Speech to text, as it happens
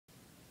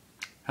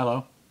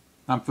Hello,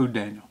 I'm Food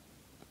Daniel.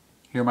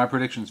 Here are my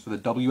predictions for the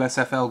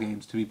WSFL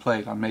games to be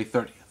played on May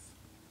 30th.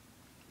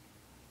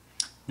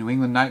 New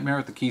England Nightmare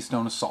at the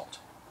Keystone Assault.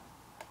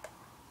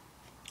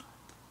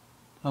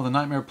 Well, the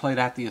Nightmare played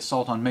at the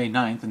Assault on May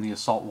 9th and the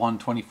Assault won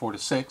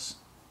 24-6.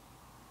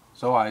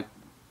 So I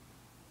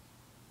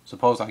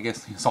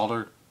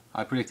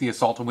predict the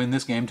Assault to win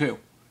this game too.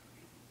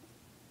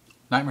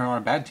 Nightmare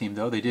aren't a bad team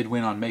though. They did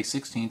win on May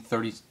 16th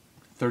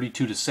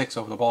 32-6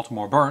 over the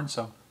Baltimore Burns,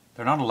 so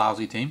they're not a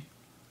lousy team.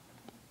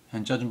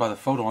 And judging by the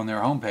photo on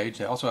their homepage,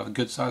 they also have a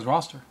good-sized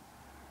roster.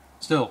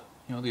 Still,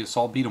 the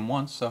Assault beat them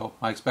once, so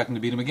I expect them to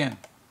beat them again.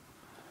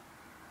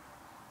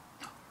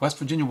 West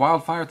Virginia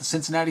Wildfire at the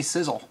Cincinnati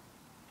Sizzle.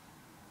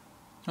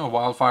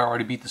 Wildfire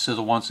already beat the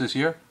Sizzle once this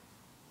year,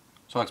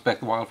 so I expect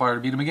the Wildfire to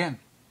beat them again.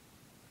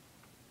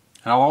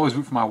 And I'll always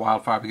root for my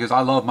Wildfire because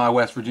I love my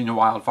West Virginia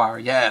Wildfire.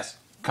 Yes,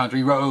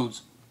 country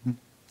roads.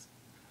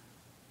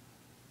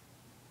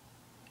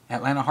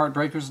 Atlanta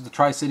Heartbreakers at the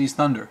Tri-Cities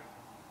Thunder.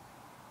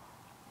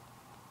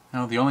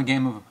 The only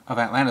game of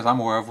Atlanta's I'm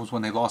aware of was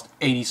when they lost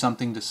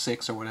 80-something to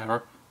 6 or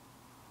whatever.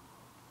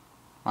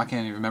 I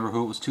can't even remember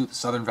who it was to. The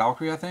Southern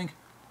Valkyrie, I think.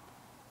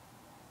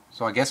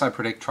 So I guess I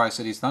predict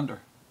Tri-Cities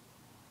Thunder.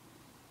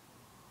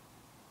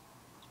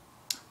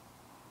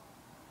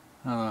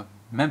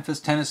 Memphis,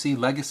 Tennessee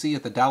Legacy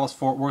at the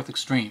Dallas-Fort Worth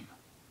Extreme.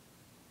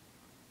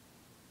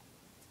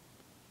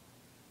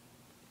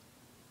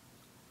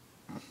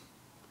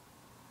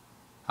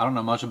 I don't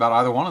know much about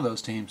either one of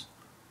those teams.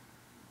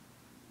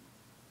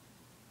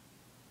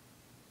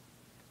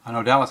 I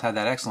know Dallas had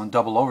that excellent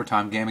double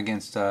overtime game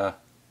against the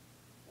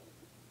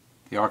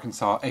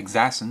Arkansas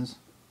Exactions.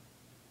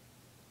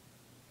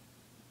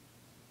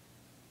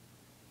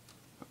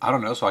 I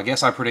don't know, so I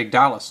guess I predict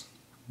Dallas.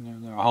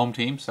 They're a home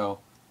team, so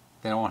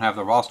they don't have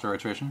the roster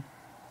attrition.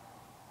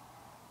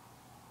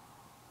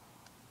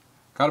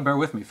 Gotta bear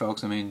with me,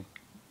 folks. The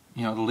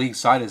league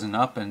site isn't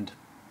up, and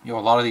a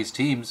lot of these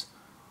teams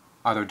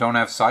either don't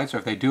have sites, or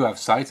if they do have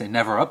sites, they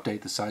never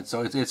update the site.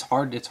 So it's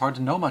hard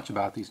to know much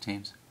about these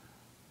teams.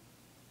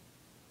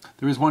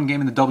 There is one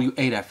game in the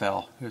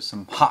W8FL. There's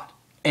some hot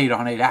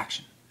 8-on-8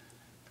 action.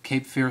 The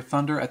Cape Fear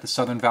Thunder at the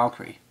Southern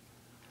Valkyrie.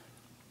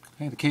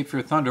 The Cape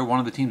Fear Thunder, one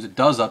of the teams that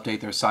does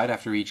update their site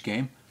after each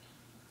game.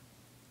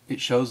 It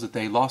shows that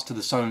they lost to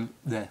the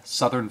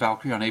Southern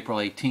Valkyrie on April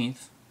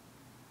 18th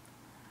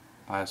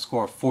by a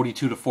score of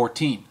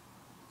 42-14.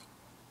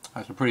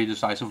 That's a pretty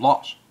decisive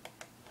loss.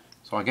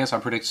 So I guess I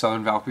predict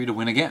Southern Valkyrie to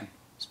win again,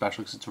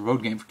 especially because it's a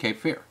road game for Cape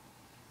Fear.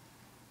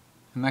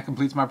 And that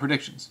completes my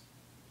predictions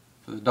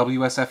for the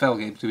WSFL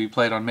games to be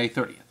played on May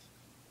 30th.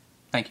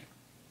 Thank you.